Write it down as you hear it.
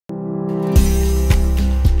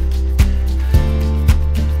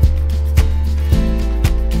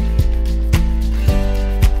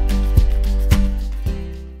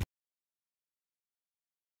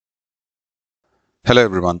Hello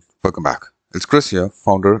everyone, welcome back. It's Chris here,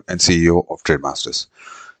 founder and CEO of Trademasters.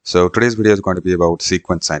 So today's video is going to be about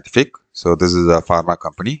SEQUENT Scientific. So this is a pharma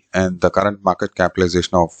company and the current market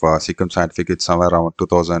capitalization of SEQUENT Scientific is somewhere around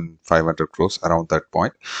 2,500 crores, around that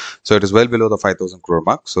point. So it is well below the 5,000 crore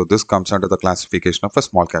mark. So this comes under the classification of a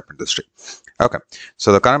small cap industry. Okay,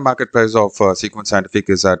 so the current market price of SEQUENT Scientific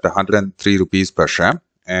is at 103 rupees per share,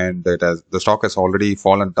 and the stock has already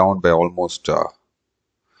fallen down by almost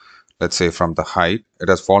let's say from the height, it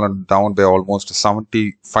has fallen down by almost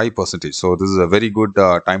 75%. So this is a very good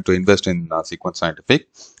time to invest in SEQUENT Scientific.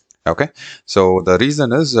 Okay, so the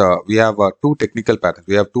reason is we have two technical patterns.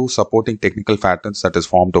 We have two supporting technical patterns that is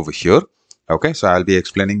formed over here. Okay, so I'll be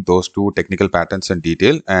explaining those two technical patterns in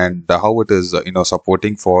detail and how it is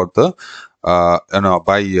supporting for the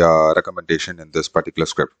buy recommendation in this particular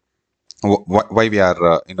script. Why we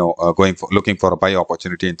are looking for a buy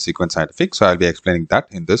opportunity in SEQUENT Scientific. So I'll be explaining that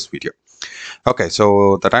in this video. Okay,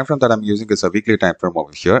 so the time frame that I'm using is a weekly time frame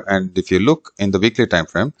over here, and if you look in the weekly time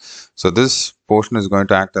frame, so this portion is going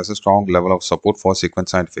to act as a strong level of support for SEQUENT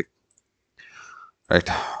Scientific, right?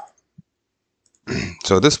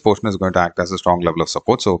 So this portion is going to act as a strong level of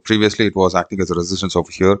support. So previously it was acting as a resistance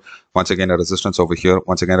over here, once again a resistance over here,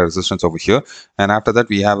 once again a resistance over here, and after that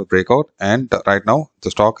we have a breakout, and right now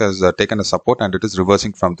the stock has taken a support and it is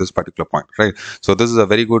reversing from this particular point, right? So this is a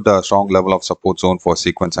very good strong level of support zone for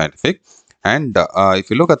SEQUENT Scientific. And if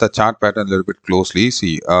you look at the chart pattern a little bit closely,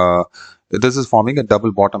 see this is forming a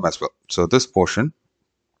double bottom as well. So this portion,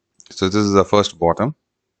 so this is the first bottom.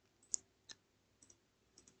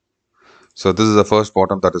 So this is the first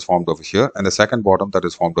bottom that is formed over here, and the second bottom that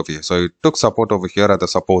is formed over here. So it took support over here at the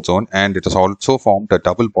support zone, and it has also formed a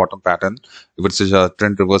double bottom pattern, which is a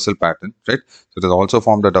trend reversal pattern, right? So it has also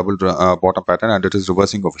formed a double bottom pattern, and it is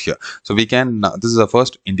reversing over here. So we can, this is the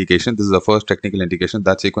first indication, this is the first technical indication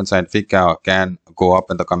that SEQUENT Scientific can go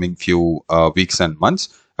up in the coming few weeks and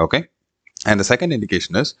months, okay? And the second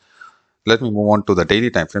indication is, let me move on to the daily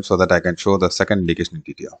time frame so that I can show the second indication in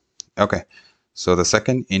detail, okay? So the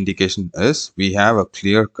second indication is we have a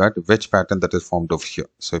clear cut wedge pattern that is formed over here.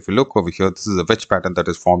 So if you look over here, this is a wedge pattern that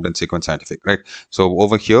is formed in SEQUENT Scientific, right? So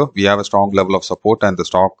over here, we have a strong level of support, and the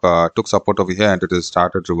stock took support over here and it has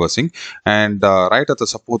started reversing. And right at the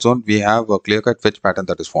support zone, we have a clear cut wedge pattern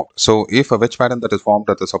that is formed. So if a wedge pattern that is formed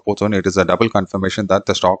at the support zone, it is a double confirmation that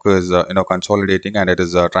the stock is consolidating and it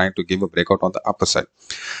is trying to give a breakout on the upper side,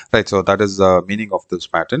 right? So that is the meaning of this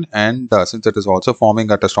pattern. And since it is also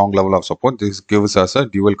forming at a strong level of support, this gives us a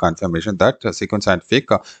dual confirmation that SEQUENT Scientific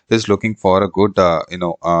is looking for a good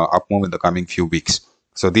up move in the coming few weeks.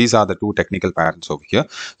 So these are the two technical patterns over here.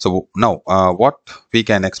 So now what we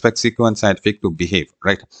can expect SEQUENT Scientific to behave,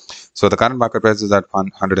 right? So the current market price is at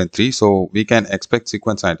 103. So we can expect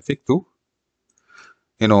SEQUENT Scientific to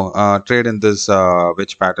trade in this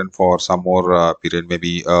wedge pattern for some more period,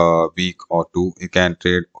 maybe a week or two. It can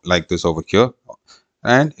trade like this over here,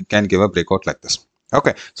 and it can give a breakout like this.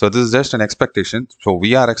 Okay, so this is just an expectation. So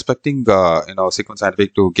we are expecting SEQUENT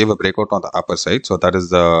Scientific to give a breakout on the upper side. So that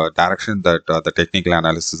is the direction that the technical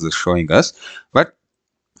analysis is showing us. But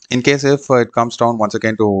in case if it comes down once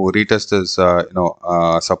again to retest this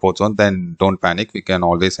support zone, then don't panic. We can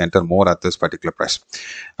always enter more at this particular price.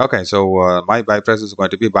 Okay, so my buy price is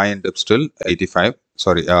going to be buy and dip still 85.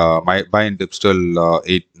 Sorry, my buy and dip still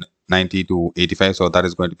 890 to 85. So that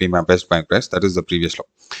is going to be my best buying price. That is the previous low.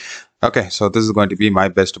 Okay, so this is going to be my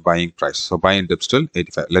best buying price. So buy and dip still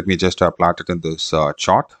 85. Let me just plot it in this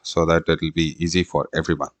chart so that it will be easy for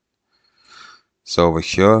everyone. So over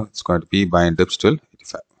here, it's going to be buy and dip still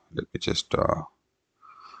 85. Let me just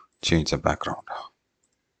change the background.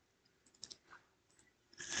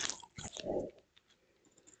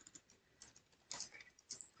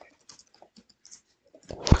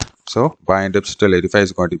 So buy and dip still 85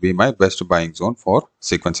 is going to be my best buying zone for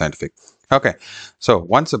SEQUENT Scientific. Okay, so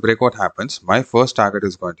once a breakout happens, my first target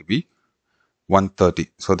is going to be 130.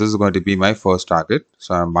 So this is going to be my first target.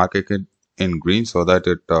 So I'm marking it in green so that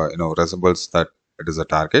it resembles that it is a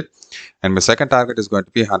target. And my second target is going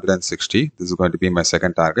to be 160. This is going to be my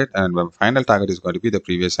second target, and my final target is going to be the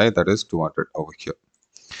previous high, that is 200 over here.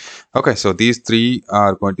 Okay, so these three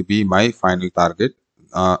are going to be my final target.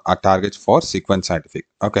 Are targets for SEQUENT Scientific.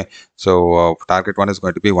 Okay, so target one is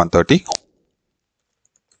going to be 130.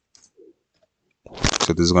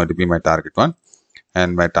 So this is going to be my target one,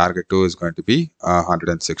 and my target two is going to be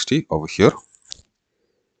 160 over here.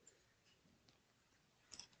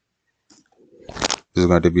 This is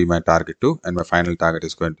going to be my target two, and my final target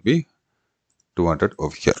is going to be 200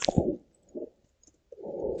 over here.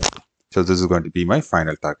 So this is going to be my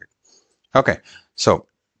final target. Okay, so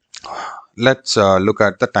let's look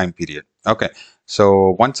at the time period. Okay,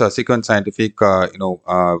 so once a Sequent Scientific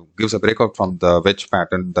gives a breakout from the wedge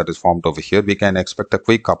pattern that is formed over here, we can expect a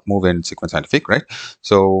quick up move in Sequent Scientific, right?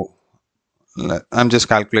 So I'm just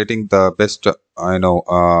calculating the best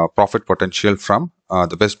profit potential from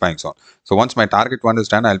the best buying zone. So once my target one is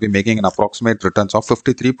done, I'll be making an approximate returns of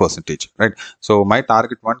 53%, right? So my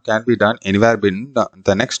target one can be done anywhere between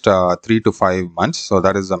the next 3 to 5 months. So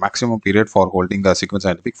that is the maximum period for holding a Sequent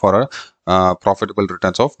Scientific for a profitable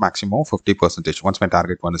returns of maximum 50% once my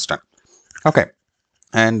target one is done. Okay.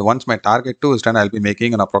 And once my target 2 is done, I'll be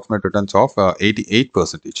making an approximate returns of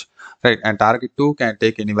 88%, right? And target 2 can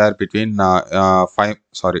take anywhere between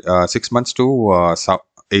 6 months to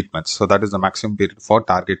 8 months. So that is the maximum period for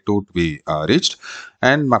target 2 to be reached.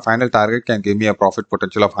 And my final target can give me a profit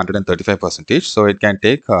potential of 135%. So it can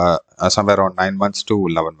take somewhere around 9 months to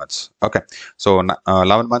 11 months. Okay. So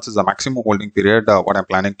 11 months is the maximum holding period. What I'm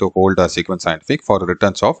planning to hold Sequent Scientific for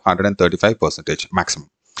returns of 135% maximum.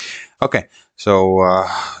 Okay, so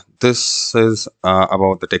this is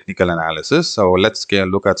about the technical analysis. So let's get a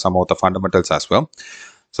look at some of the fundamentals as well.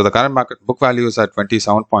 So the current market book value is at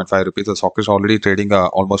 27.5 rupees. The stock is already trading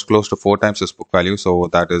almost close to 4 times its book value. So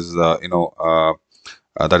that is,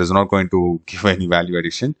 that is not going to give any value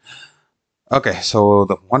addition. Okay, so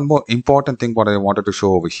the one more important thing what I wanted to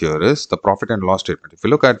show over here is the profit and loss statement. If you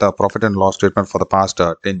look at the profit and loss statement for the past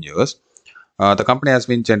 10 years, the company has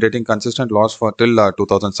been generating consistent loss for till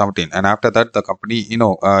 2017, and after that the company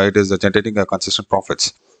it is generating consistent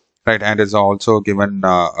profits, right? And it's also given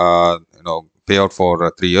payout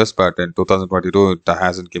for 3 years, but in 2022 it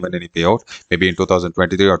hasn't given any payout. Maybe in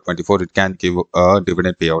 2023 or 24 it can give a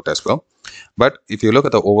dividend payout as well. But if you look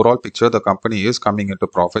at the overall picture, the company is coming into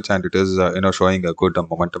profits, and it is showing a good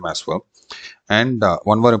momentum as well. And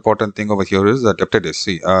one more important thing over here is the debtor days.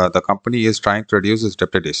 See, the company is trying to reduce its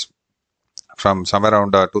debtor days. From somewhere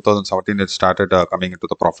around 2017, it started coming into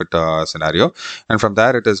the profit scenario, and from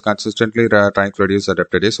there it is consistently trying to reduce the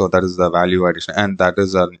debtor days. So that is the value addition, and that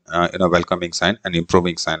is a welcoming sign, an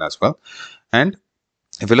improving sign as well. And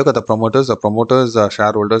if you look at the promoters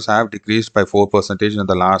shareholders have decreased by 4% in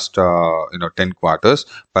the last 10 quarters,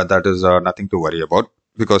 but that is nothing to worry about,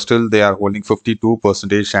 because still they are holding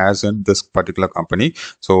 52% shares in this particular company.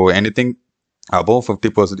 So anything above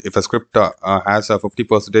 50%, if a script has a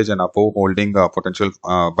 50% and above holding potential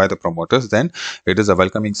by the promoters, then it is a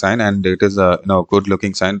welcoming sign, and it is a good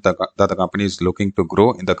looking sign that the company is looking to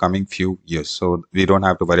grow in the coming few years. So we don't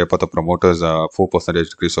have to worry about the promoters 4%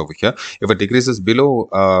 decrease over here. If it decreases below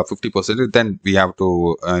 50%, then we have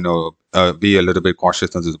to be a little bit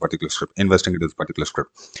cautious in this particular script, investing in this particular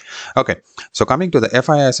script. Okay, so coming to the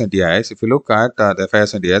FIS and DIS, if you look at the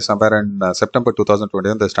FIS and DIS, somewhere in September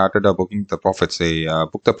 2021, they started booking the profits. They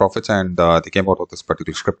booked the profits, and they came out of this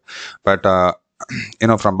particular script. But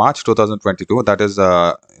from March 2022, that is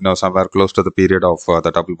somewhere close to the period of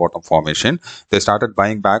the double bottom formation, they started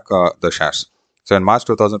buying back the shares. So in March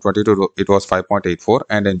 2022, it was 5.84,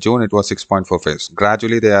 and in June it was 6.45.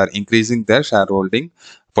 Gradually, they are increasing their shareholding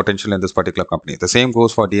potential in this particular company. The same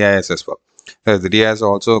goes for DIS as well. The DIS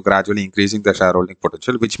also gradually increasing the shareholding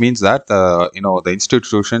potential, which means that the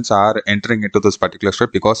institutions are entering into this particular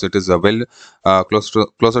strip, because it is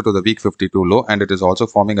closer to the week 52 low, and it is also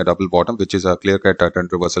forming a double bottom, which is a clear-cut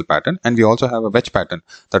trend reversal pattern. And we also have a wedge pattern,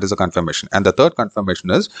 that is a confirmation. And the third confirmation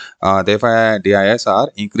is the FI DIS are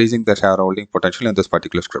increasing the shareholding potential in this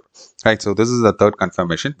particular strip, right? So this is the third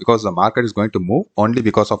confirmation, because the market is going to move only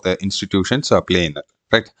because of the institutions play in it.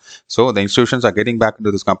 Right, so the institutions are getting back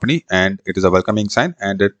into this company, and it is a welcoming sign,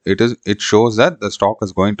 and it shows that the stock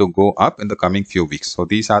is going to go up in the coming few weeks. So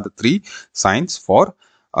these are the 3 signs for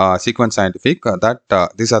Sequent Scientific.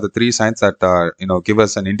 These are the 3 signs that give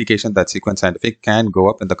us an indication that Sequent Scientific can go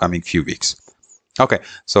up in the coming few weeks. Okay,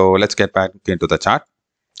 so let's get back into the chart.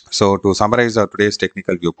 So to summarize today's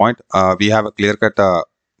technical viewpoint, we have a clear-cut.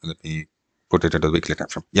 Let me put it into the weekly time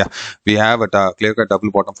frame. Yeah, we have a clear-cut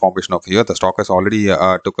double bottom formation over here. The stock has already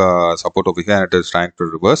took a support over here, and it is trying to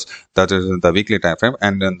reverse. That is in the weekly time frame,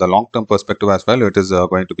 and in the long-term perspective as well, it is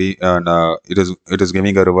going to be it is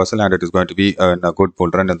giving a reversal, and it is going to be in a good bull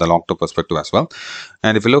run in the long-term perspective as well.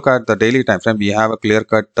 And if you look at the daily time frame, we have a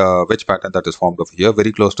clear-cut wedge pattern that is formed over here,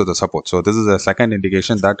 very close to the support. So this is a second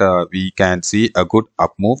indication that we can see a good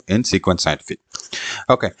up move in Sequent Scientific.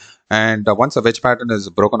 Okay. And once the wedge pattern is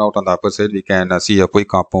broken out on the upper side, we can see a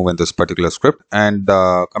quick up move in this particular script. And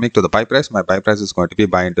coming to the buy price, my buy price is going to be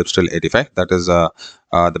buy and dip still 85. That is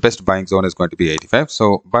the best buying zone is going to be 85.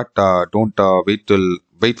 So, but don't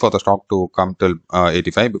wait for the stock to come till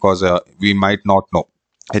 85, because we might not know.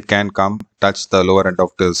 it can come touch the lower end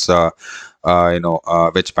of this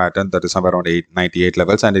wedge pattern, that is somewhere around 98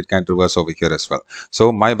 levels, and it can reverse over here as well.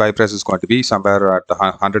 So my buy price is going to be somewhere at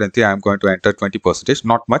 103. I'm going to enter 20%,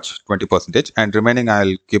 not much, 20%, and remaining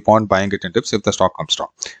I'll keep on buying it in dips if the stock comes down,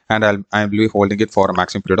 and I'll be holding it for a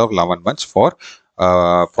maximum period of 11 months for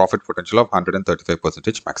profit potential of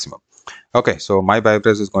 135% maximum. Okay, so my buy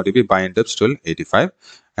price is going to be buy in dips till 85,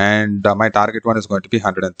 and my target one is going to be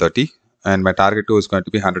 130, and my target 2 is going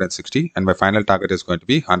to be 160, and my final target is going to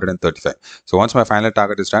be 135. So once my final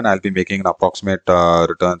target is done, I'll be making an approximate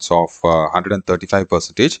returns of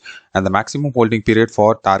 135%, and the maximum holding period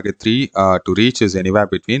for target 3 to reach is anywhere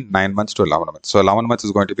between 9 months to 11 months. So 11 months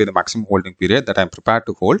is going to be the maximum holding period that I'm prepared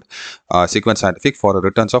to hold SEQUENT Scientific for a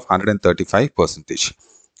returns of 135%.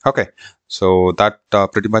 Okay, so that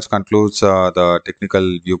pretty much concludes the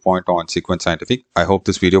technical viewpoint on SEQUENT Scientific. I hope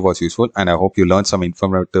this video was useful, and I hope you learned some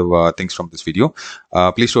informative things from this video.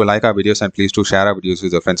 Please do like our videos, and please do share our videos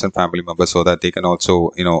with your friends and family members so that they can also,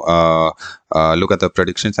 look at the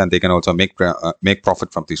predictions, and they can also make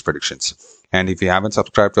profit from these predictions. And if you haven't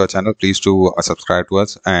subscribed to our channel, please do subscribe to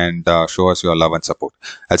us and show us your love and support.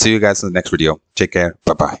 I'll see you guys in the next video. Take care.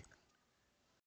 Bye-bye.